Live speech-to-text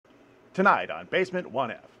Tonight on Basement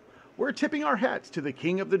 1F, we're tipping our hats to the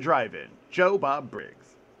king of the drive-in, Joe Bob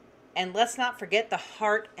Briggs. And let's not forget the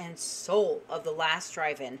heart and soul of the last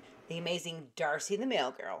drive-in, the amazing Darcy the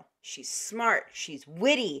Mail Girl. She's smart, she's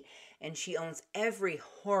witty, and she owns every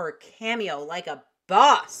horror cameo like a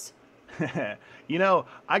boss.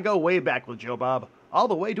 I go way back with Joe Bob, all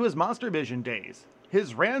the way to his Monster Vision days.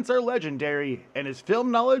 His rants are legendary, and his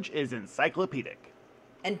film knowledge is encyclopedic.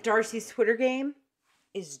 And Darcy's Twitter game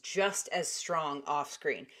is just as strong off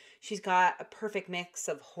screen. She's got a perfect mix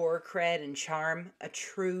of horror cred and charm, a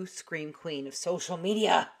true scream queen of social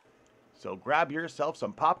media. So grab yourself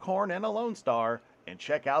some popcorn and a Lone Star and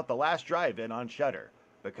check out The Last Drive-In on Shudder.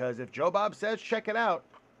 Because if Joe Bob says check it out,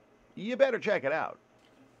 you better check it out.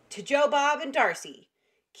 To Joe Bob and Darcy,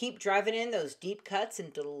 keep driving in those deep cuts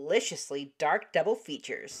and deliciously dark double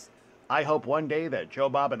features. I hope one day that Joe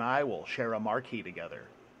Bob and I will share a marquee together.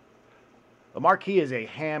 A marquee is a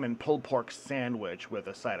ham and pulled pork sandwich with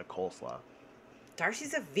a side of coleslaw.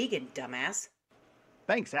 Darcy's a vegan, dumbass.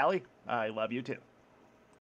 Thanks, Allie. I love you too.